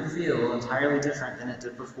might look and feel entirely different than it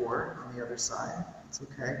did before on the other side. It's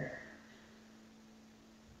okay.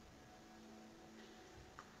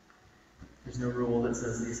 There's no rule that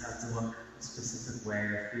says these have to look a specific way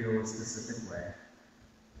or feel a specific way.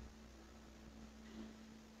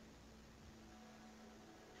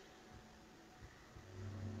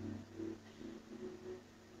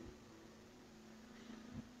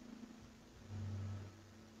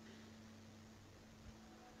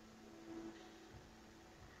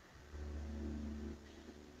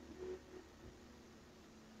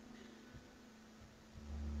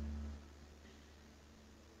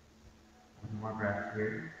 One more breath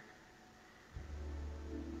here.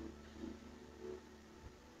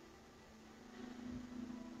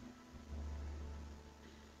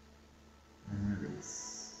 And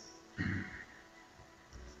release.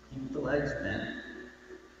 Keep the legs bent.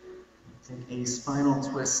 Take a spinal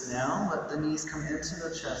twist now. Let the knees come into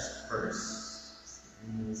the chest first.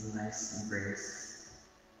 The knees a nice embrace.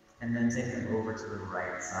 And then take them over to the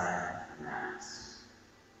right side of the mat.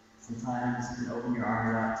 Sometimes you can open your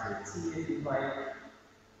arms out to a T if you'd like.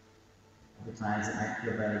 Other times it might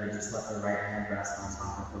feel better to just let the right hand rest on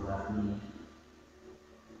top of the left knee.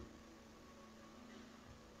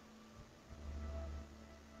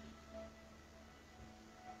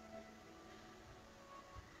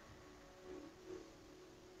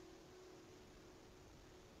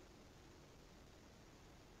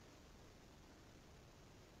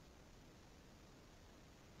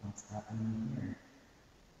 What's happening here?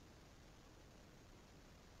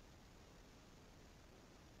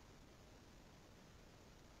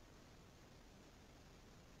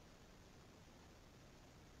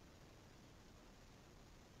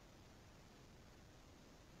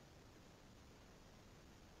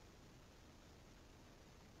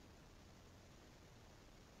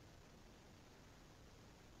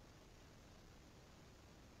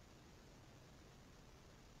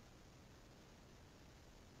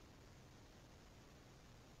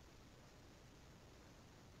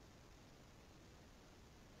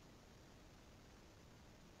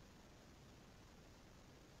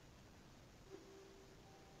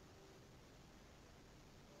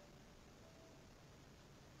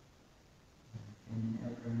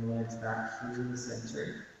 Inhale, bring the legs back through the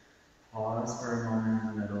center. Pause for a moment in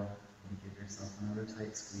the middle and give yourself another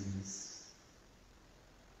tight squeeze.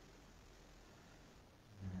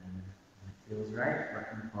 And when it feels right,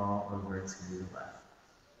 let them fall over to the left.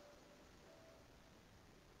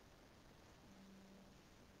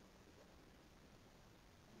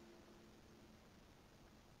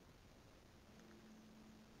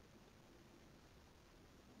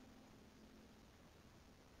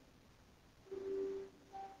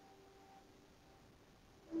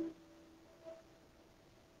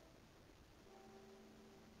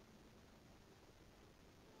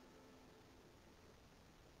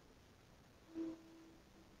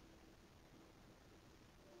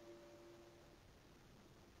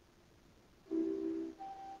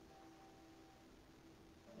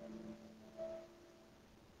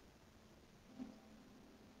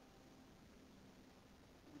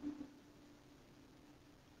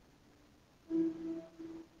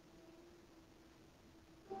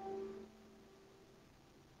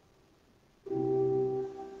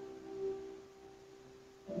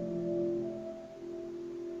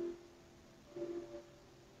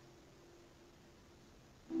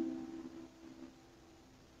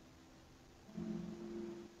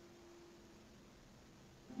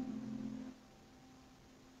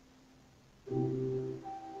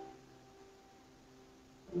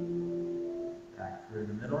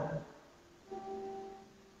 middle.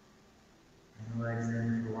 And the legs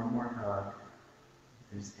in for one more hug.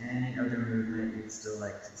 If there's any other movement you'd still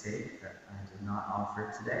like to take that I did not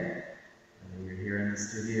offer today, whether you're here in the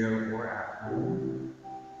studio or at home,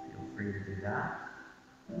 feel free to do that.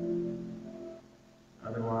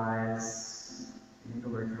 Otherwise, you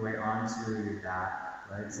can work your way onto your back,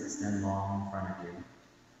 legs extend long in front of you,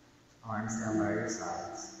 arms down by your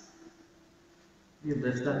sides. You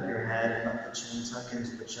lift up your head and let the chin tuck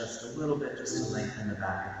into the chest a little bit just to lengthen the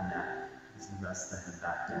back of the neck as you rest the head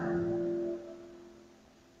back down.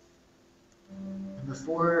 And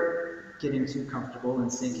before getting too comfortable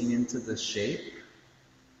and sinking into the shape,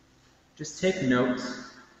 just take note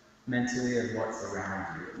mentally of what's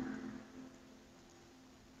around you.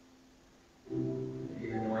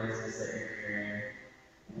 Maybe the noises that you're hearing,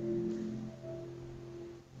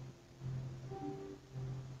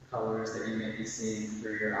 colors that you may be seeing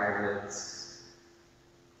through your eyelids.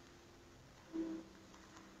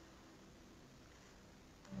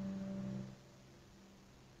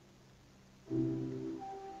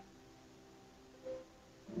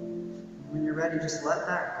 When you're ready, just let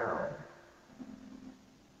that go.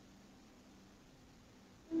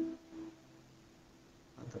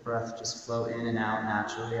 Let the breath just flow in and out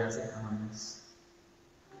naturally as it comes.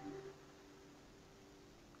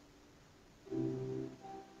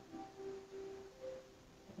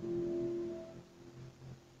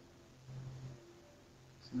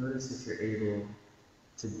 Notice if you're able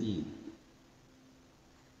to be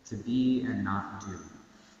and not do.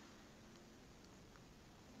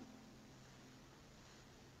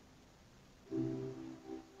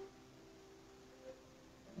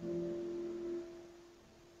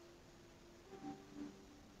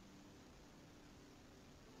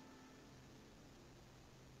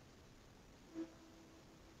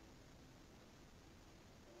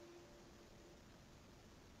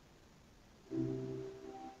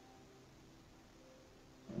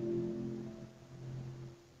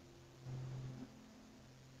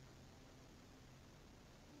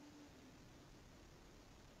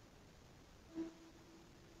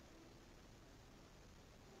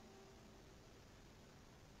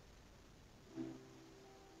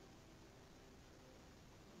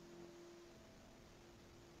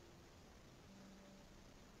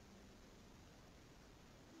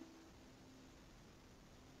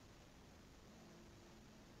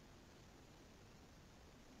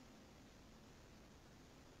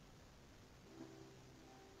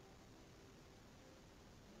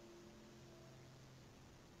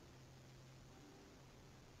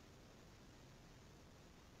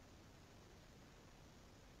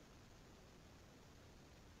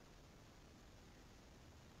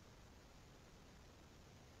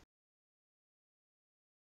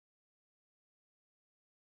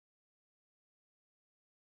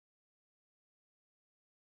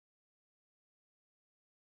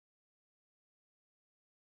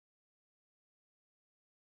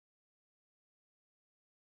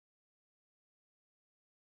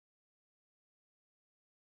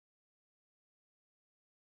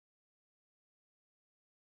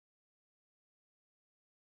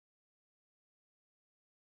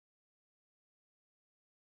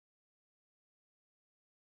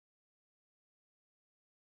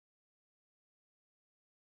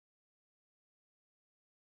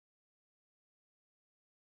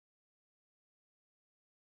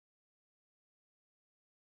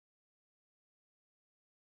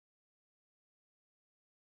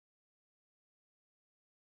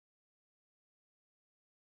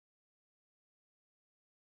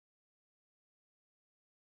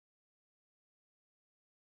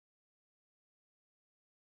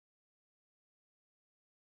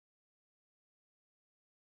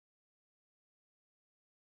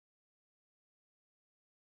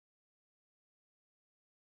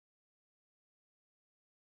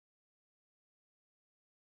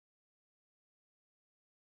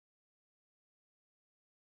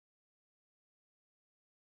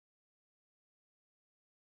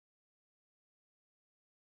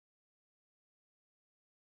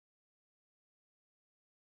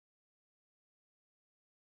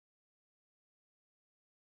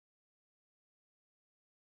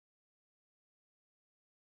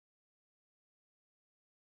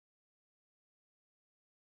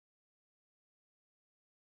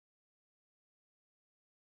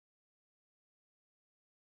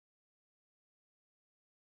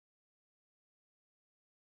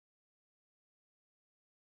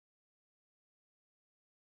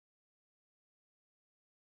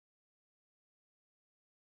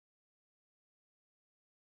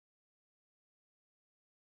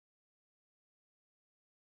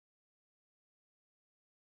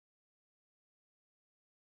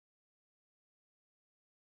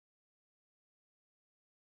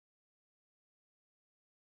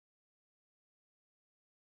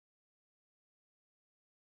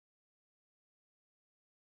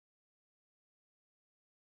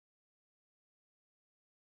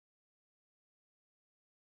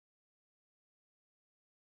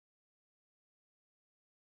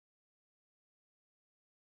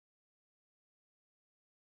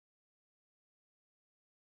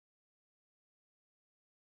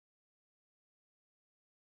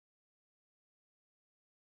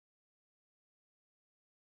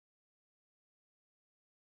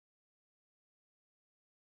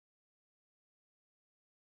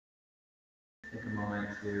 moment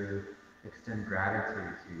to extend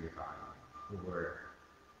gratitude to your body for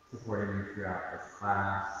supporting you throughout this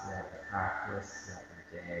class, throughout your practice, throughout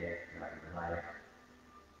your day, throughout your life.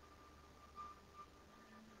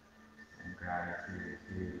 And gratitude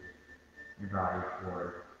to your body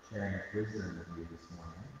for sharing its wisdom with you this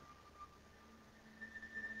morning.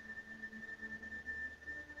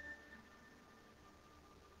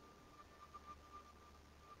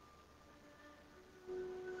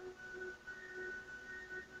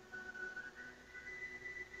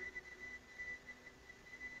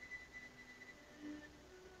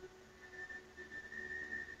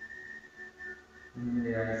 And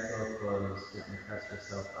the eyes still closed, gently press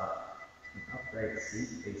yourself up to an upright seat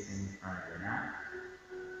facing the front of your mat.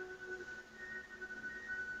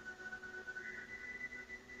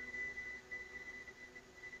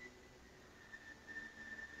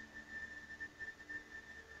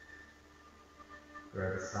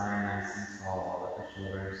 Grow the spine nice and tall, let the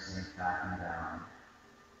shoulders sink back and down.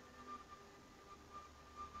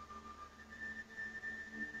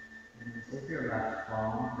 And take your left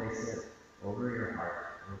palm, place it over your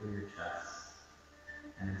heart, over your chest.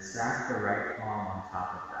 And then stack the right palm on top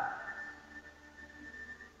of that.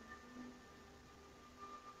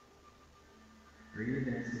 Breathe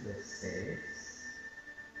into this space,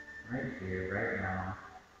 right here, right now.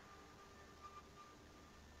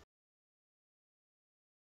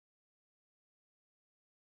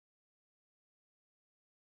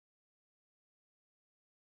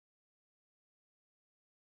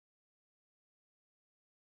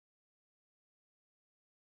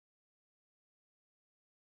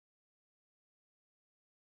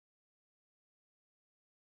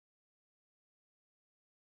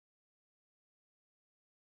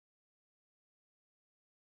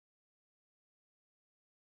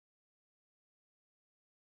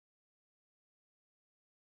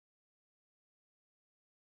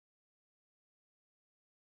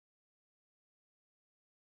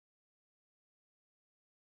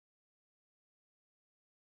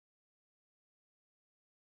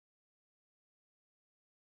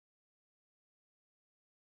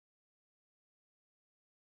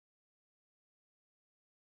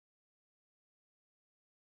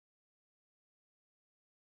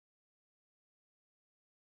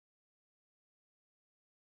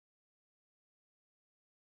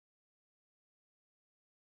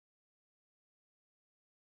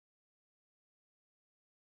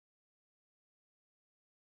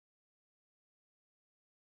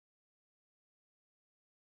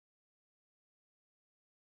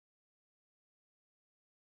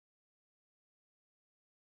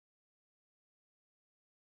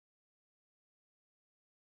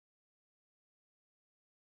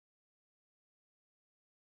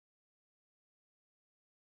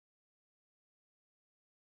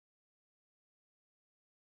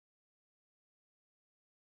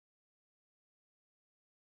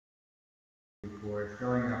 For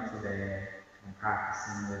showing up today and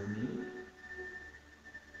practicing with me.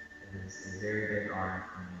 It is a very big honor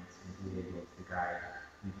for me to be able to guide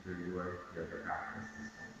you through your yoga practice this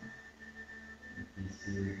morning. And peace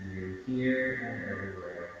be with you here and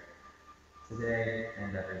everywhere, today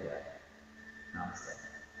and every day. Namaste.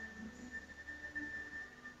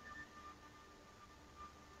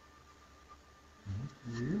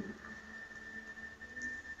 Thank you.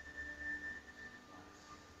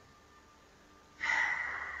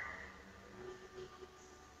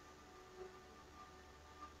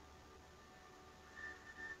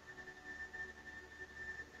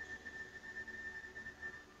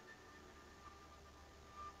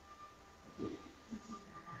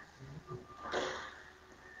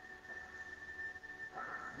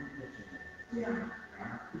 Yeah.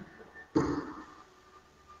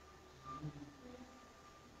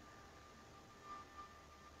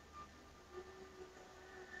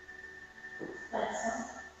 That's all.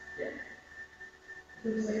 Yeah.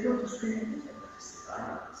 Because I go to screen.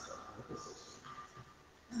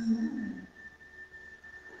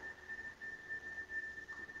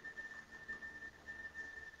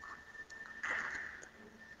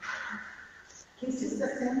 This is the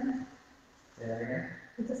same. Say that again?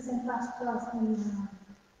 It's the same class in Is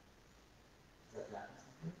that that?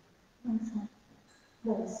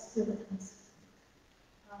 that's the difference.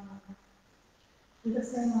 It's the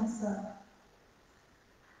same as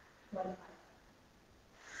Wi-Fi.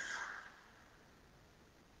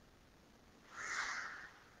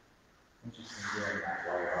 Interesting hearing that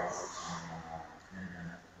while you're also showing on the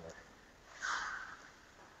internet.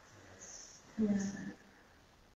 Yeah.